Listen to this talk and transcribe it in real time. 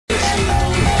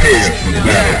Prepare for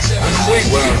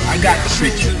battle. Well, I got the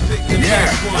picture.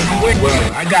 Yeah,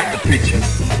 well, I got the picture.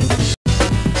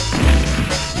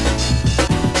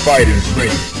 Fighters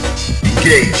ready.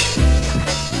 Engage.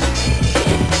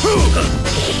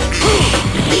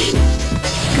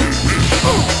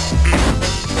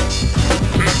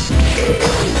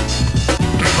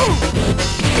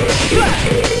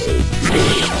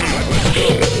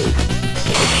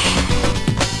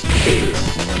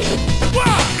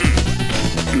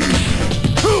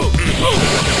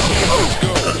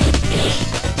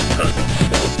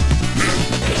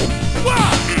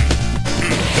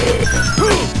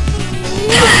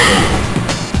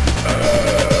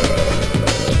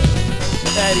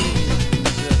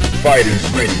 Fighters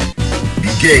ready.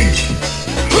 Engage.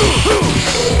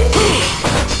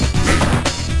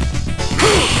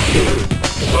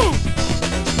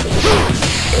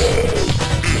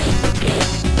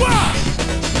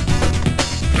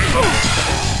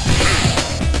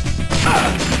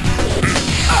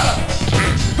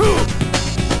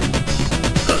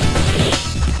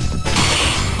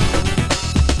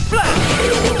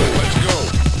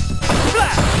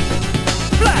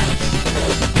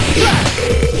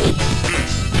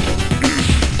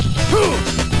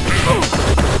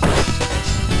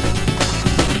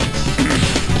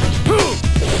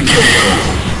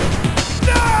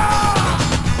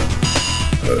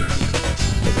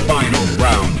 Final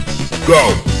round. Go!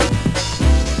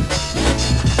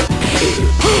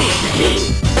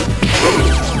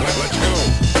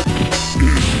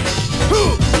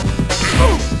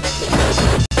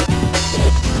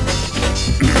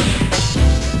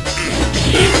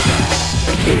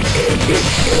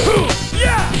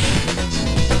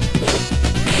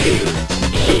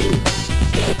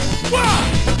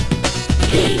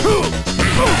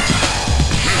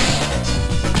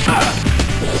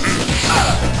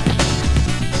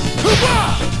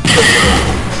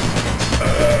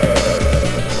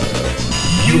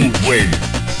 You win.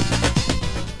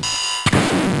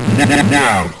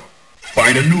 Now,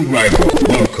 find a new rival.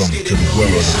 Welcome to the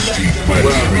world of Street Fighter.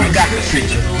 Well, I got the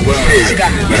picture. Well, I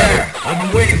got the battle. I've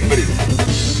been waiting for this.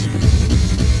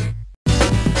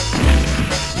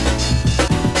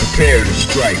 Prepare to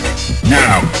strike.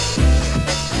 Now.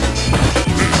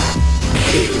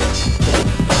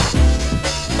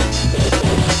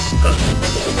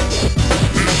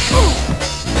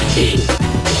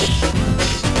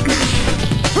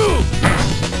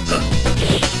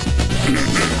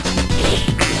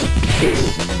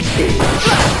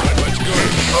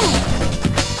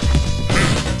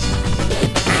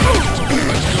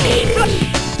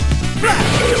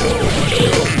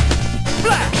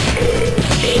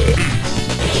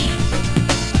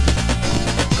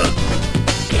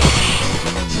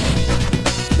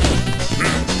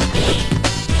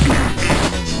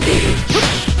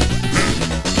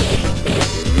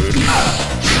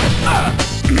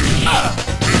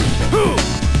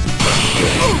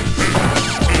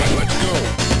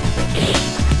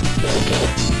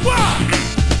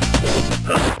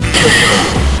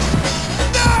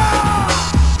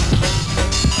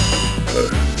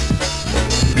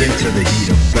 Into the heat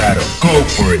of battle. Go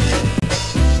for it.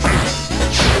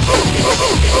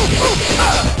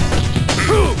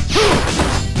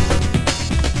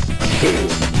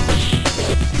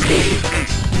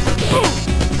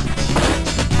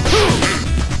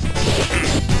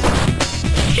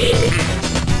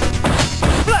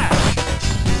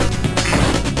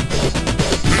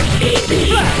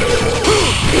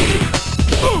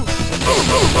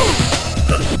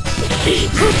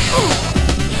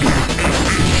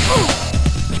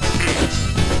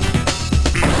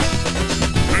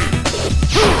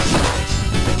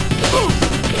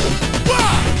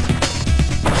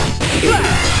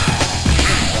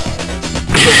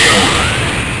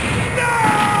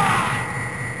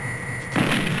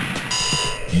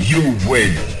 You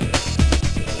win.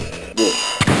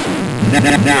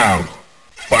 Now,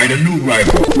 find a new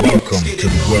rival. Welcome to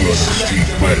the world of Street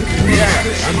Fighter 3.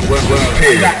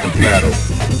 Prepare for battle.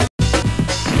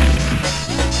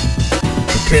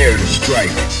 Prepare to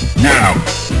strike. Now.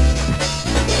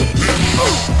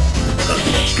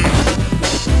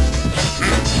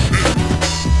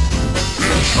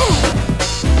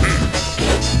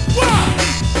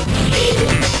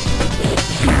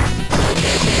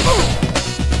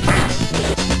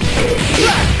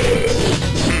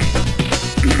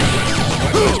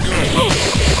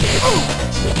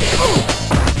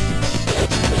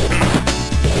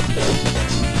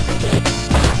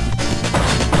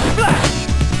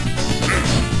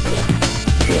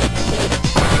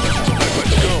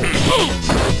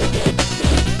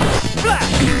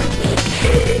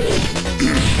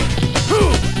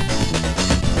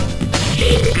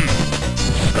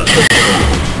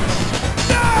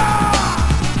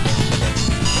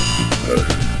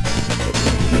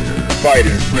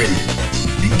 Fighters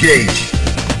ready. Engage.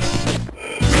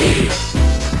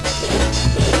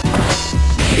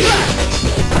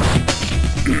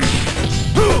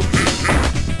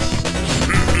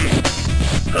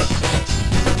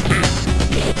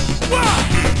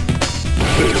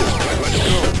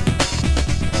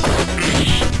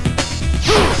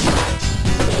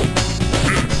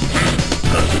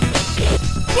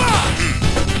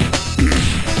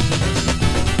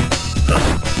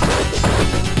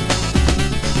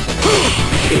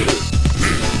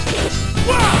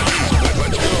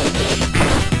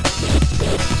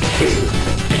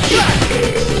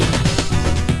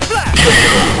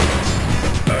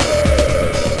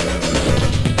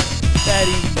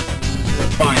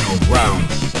 Final round.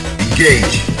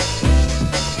 Engage.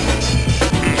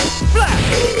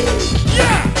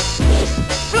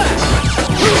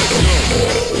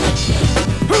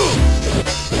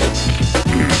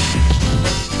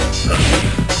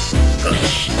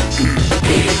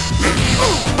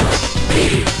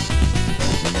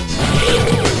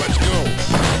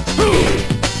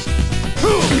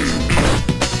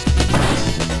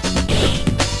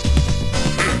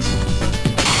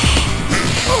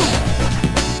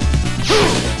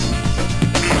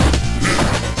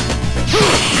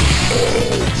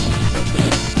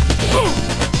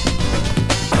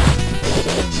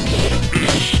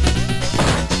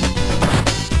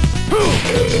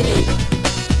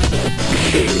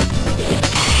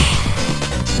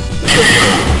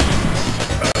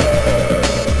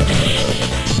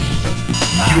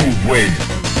 You win.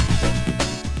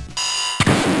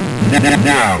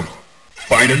 Now,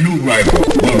 find a new rival.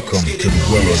 Welcome to the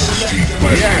world of the street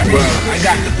fighter. Yeah, well, I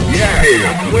got the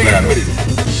I'm waiting for this.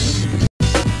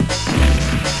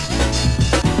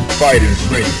 Fighters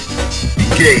ready.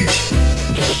 Engage.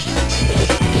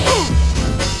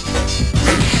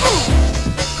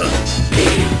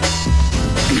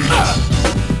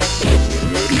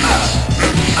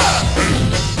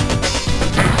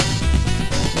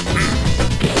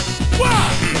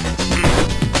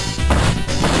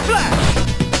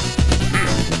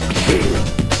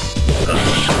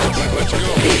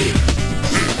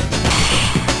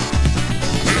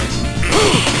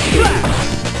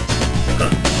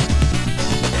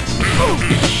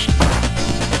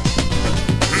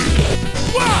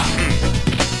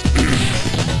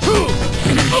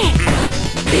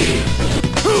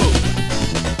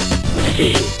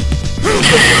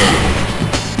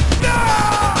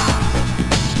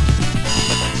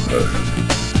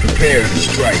 Prepare to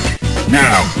strike.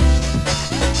 Now.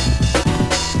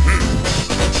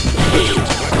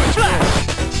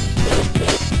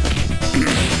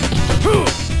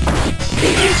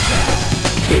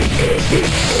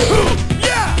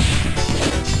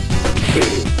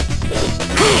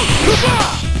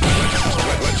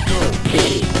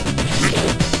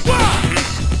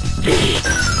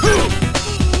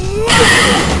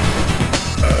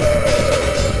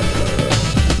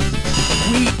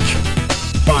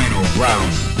 Final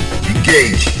round.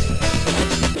 Engage.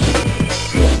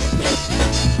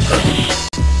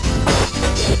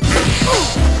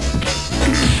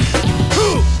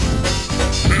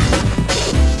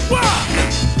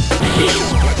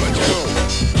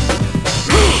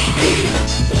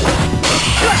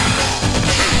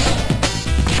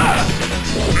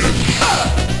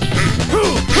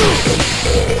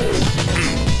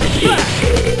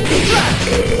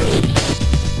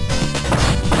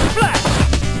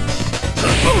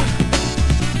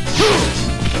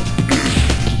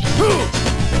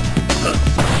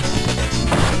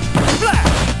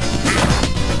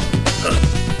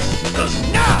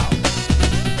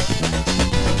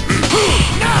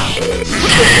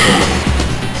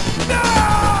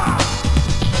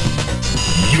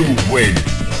 You win.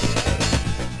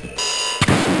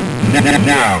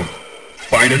 Now,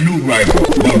 find a new rival.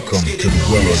 Welcome to the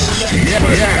world of the street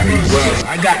fighter. Well,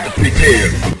 I got the Prepare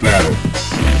for battle.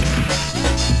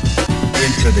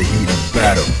 Into the heat of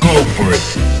battle. Go for it.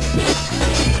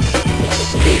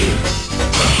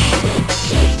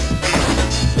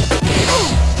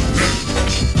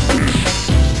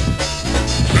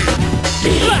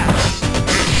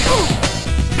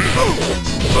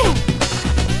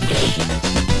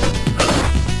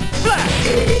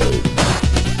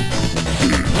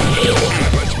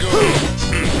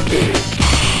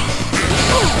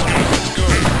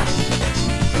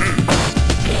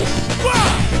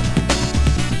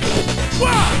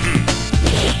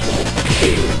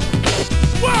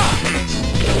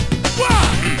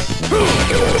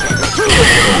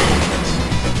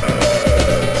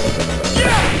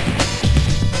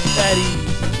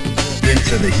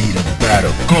 Into the heat of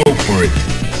battle. Go for it.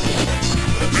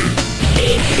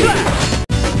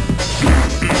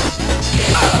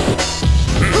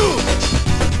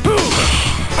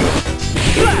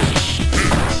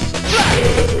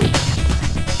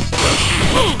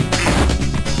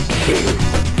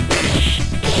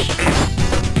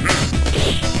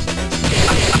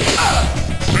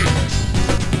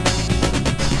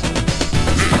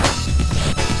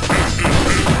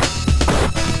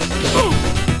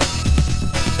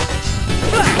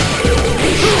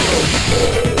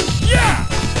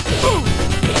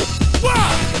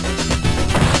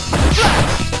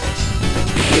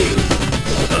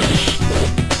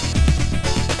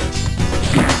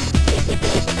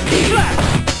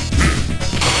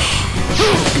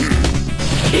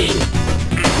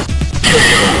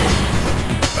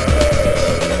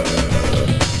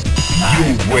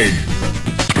 win.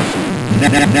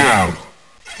 Now,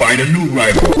 find a new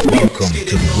rival. Welcome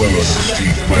to the world of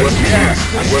Street Fighter.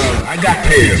 Well, I got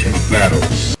Prepare for battle.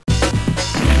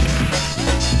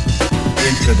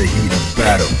 Into the heat of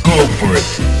battle. Go for it.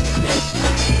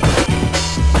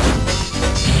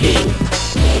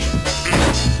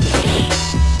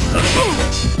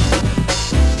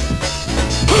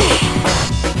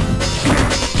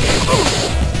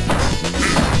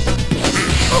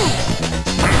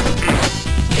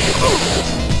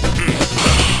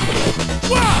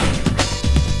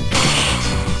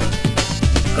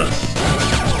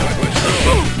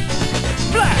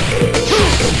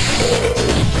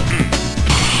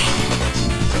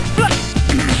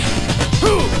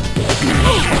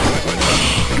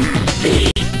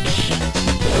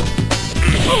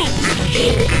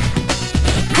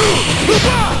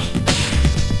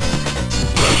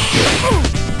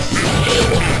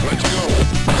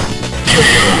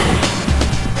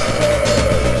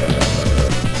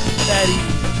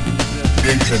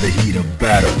 Into the heat of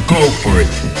battle. Go for it.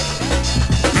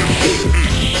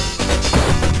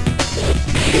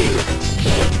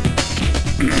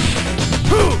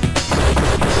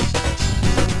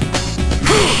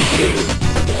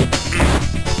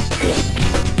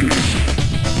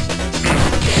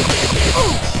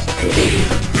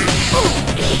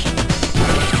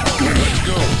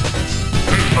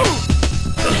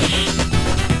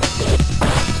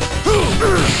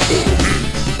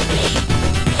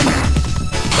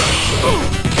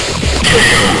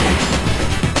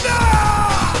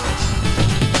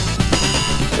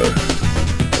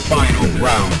 Final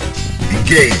round.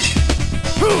 Engage.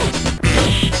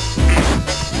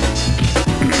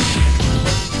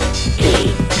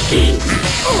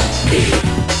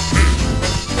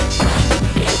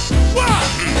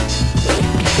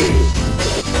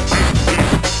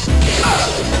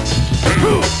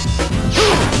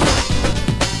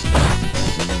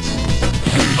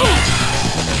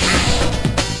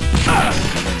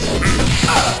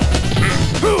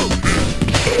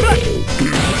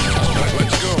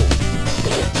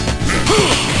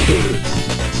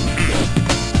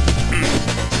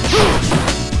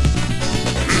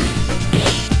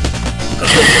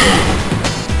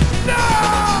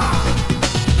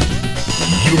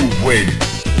 Win.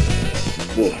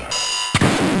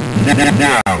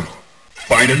 Now,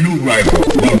 find a new rival.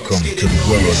 Welcome to the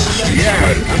world of Street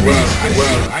Fighter.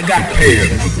 Well, I got Prepare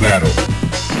for battle.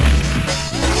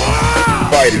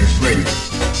 Fighters ready.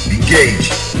 Engage.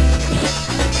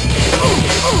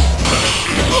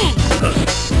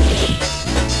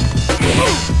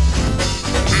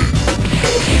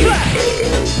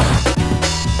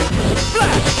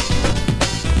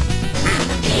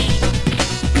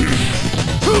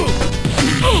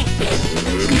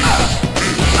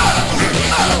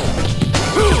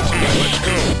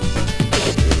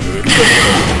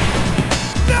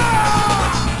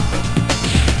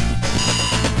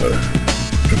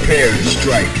 Prepare to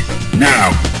strike.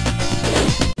 Now.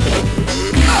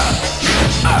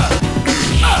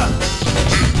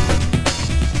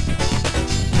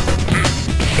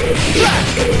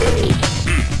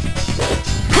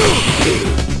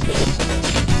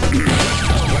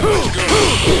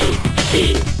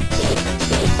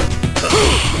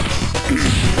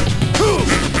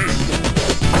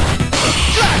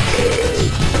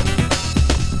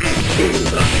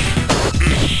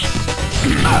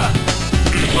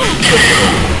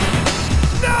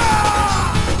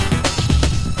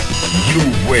 You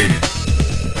win.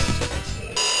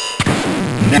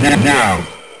 Now,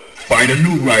 find a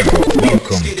new rival.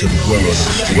 Welcome to the world of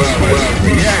Street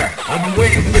Fighter. I've been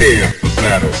waiting for Prepare for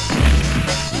battle.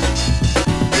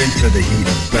 Into the heat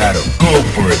of battle. Go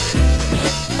for it.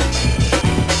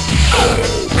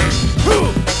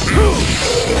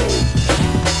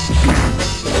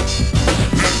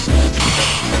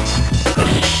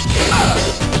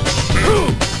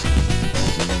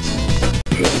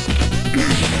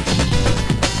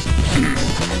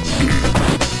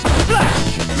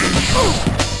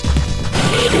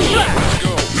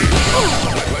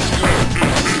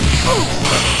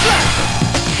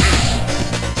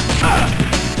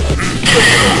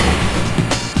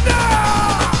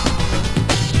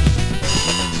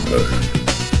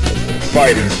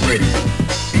 Fighters ready.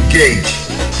 Engage.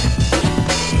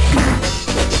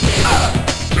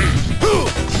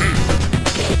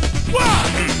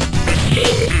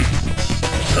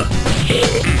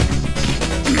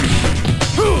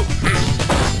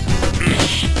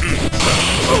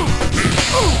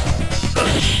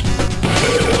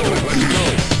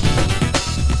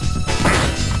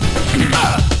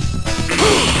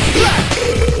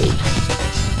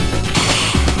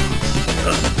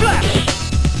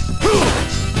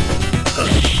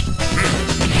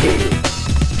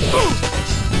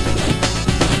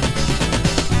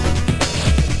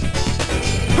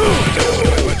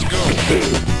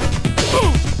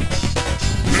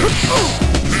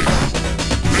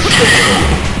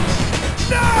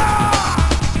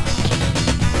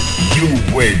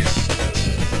 win.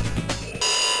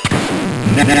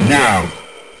 Now,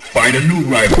 find a new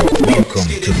rival. Welcome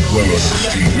to the world of the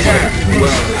street.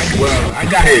 Well, I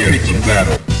got Prepare for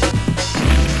battle.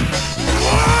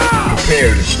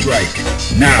 Prepare to strike.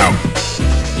 Now.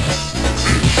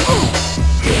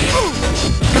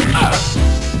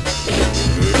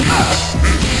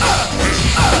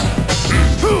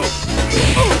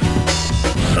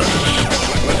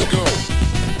 Let's go.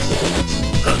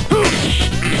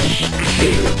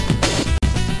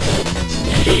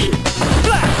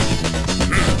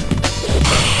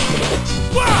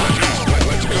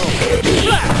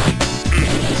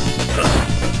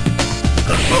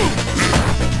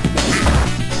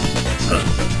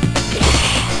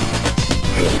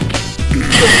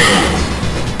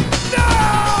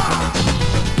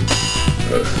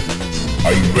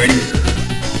 Are you ready?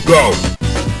 Go!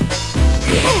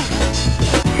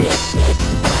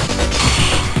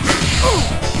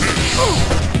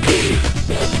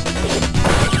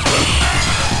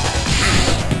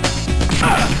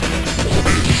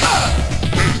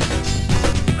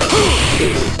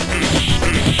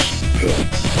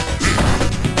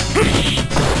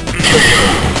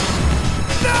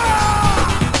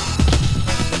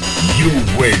 You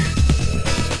win.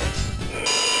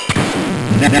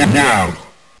 Now,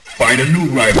 find a new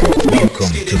rival. Welcome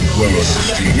to the world of the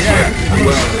street.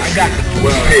 I got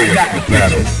Prepare for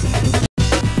battle.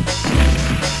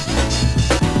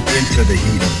 Into the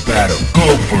heat of battle.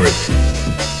 Go for it.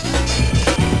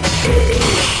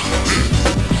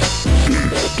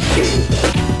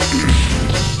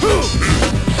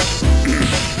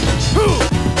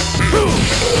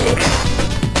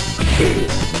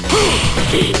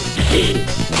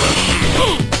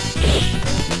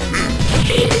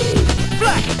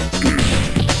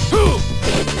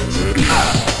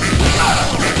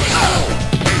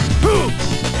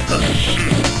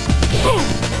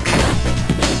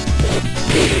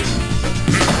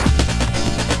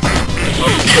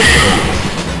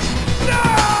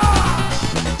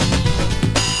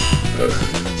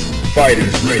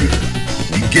 Fighters ready.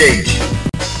 Engage.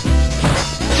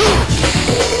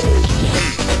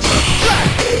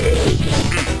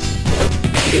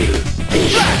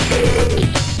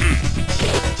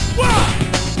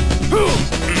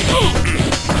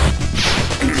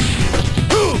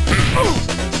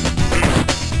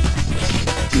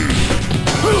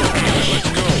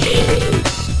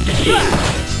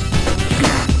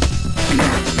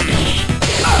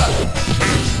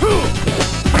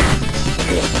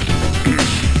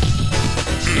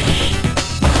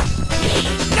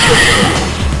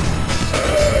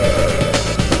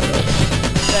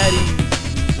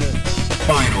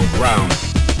 Final round.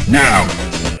 Now.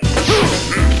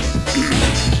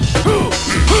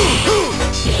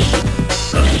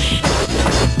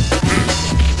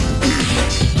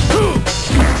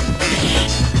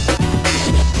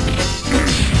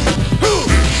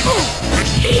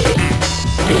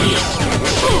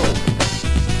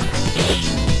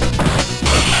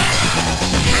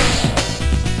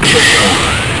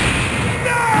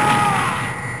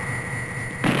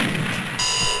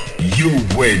 You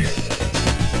win.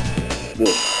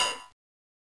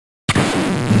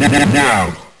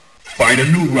 Now, find a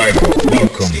new rival.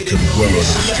 Welcome to the world of the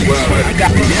street.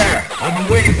 I've been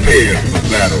waiting. Prepare for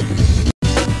battle.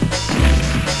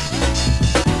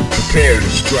 Prepare to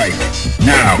strike.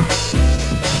 Now.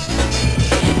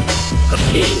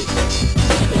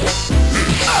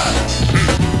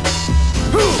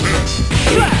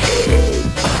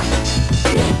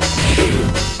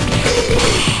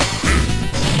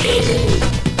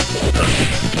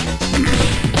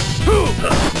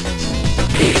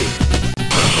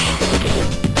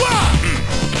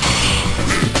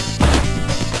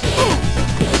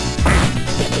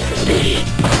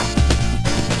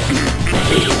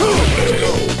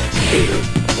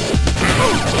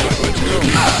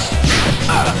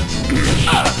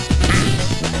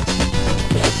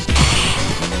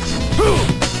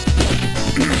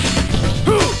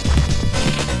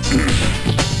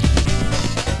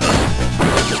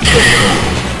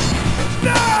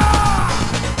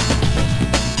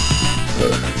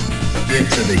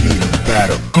 Into the heat of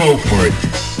battle. Go for it.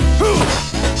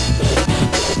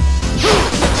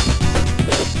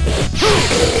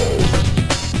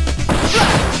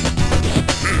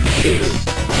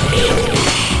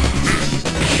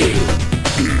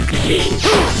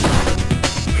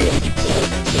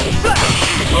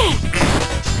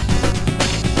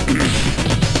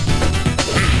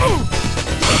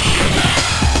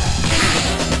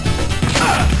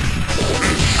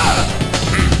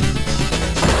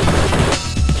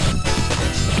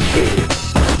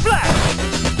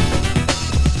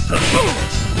 Flash!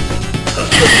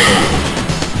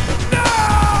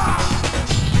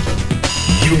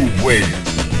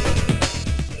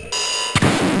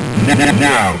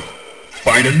 Now,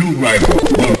 find a new rival.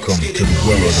 Welcome to the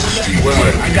world of street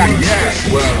fighting. I got it.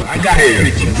 Yeah. Well, I got it.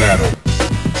 Prepare for battle.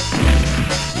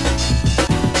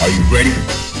 Are you ready?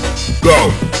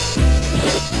 Go!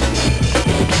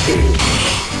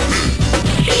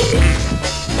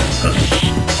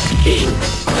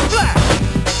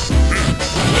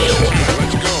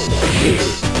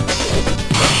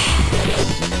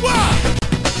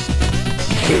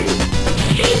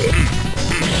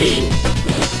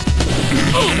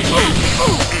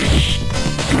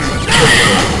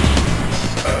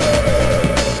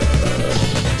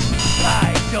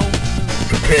 Let's go.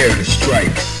 Prepare to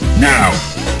strike. Now!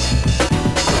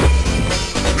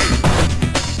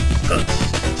 Let's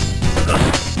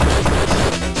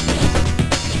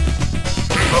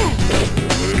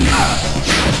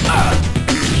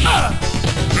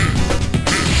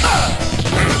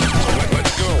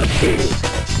go.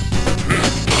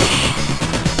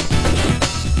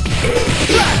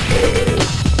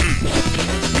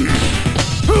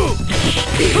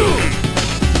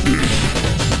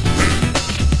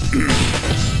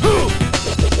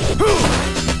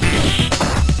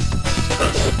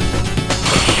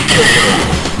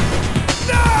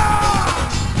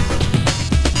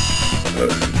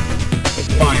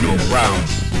 Final round.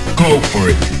 Go for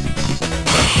it.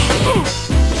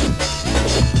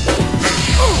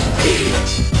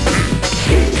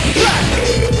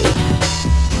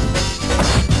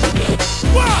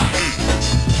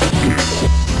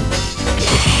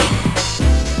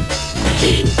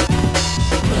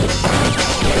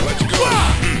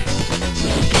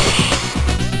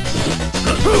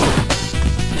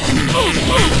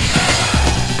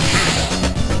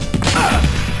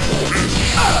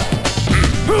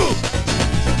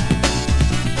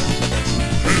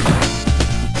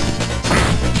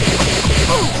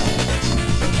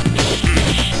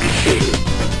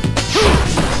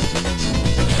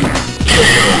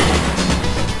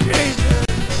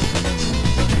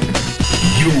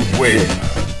 You win.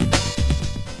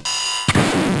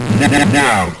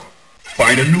 Now,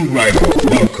 find a new rival.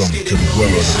 Welcome to the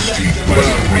world of street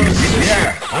fighting.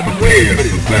 Yeah. I'm Prepare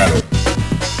waiting. for battle.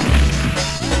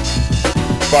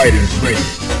 Fighters ready.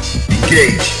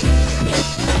 Engage.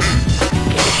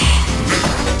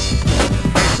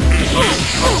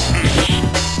 Let's go.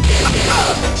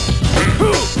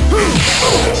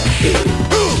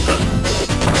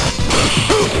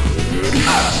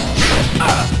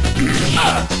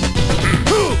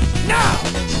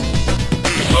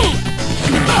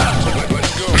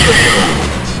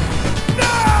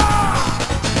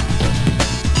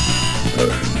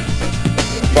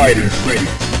 Fighters ready.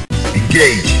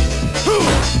 Engage. Let's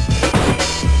go.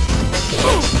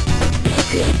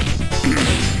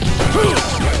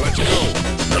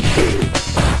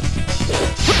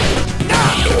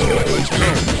 Let's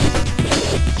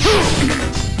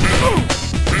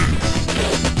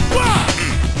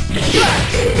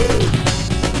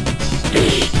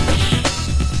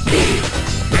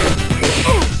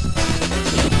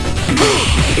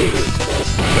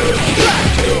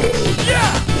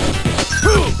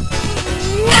go.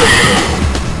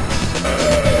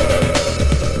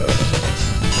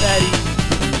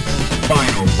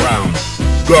 Final round.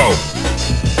 Go!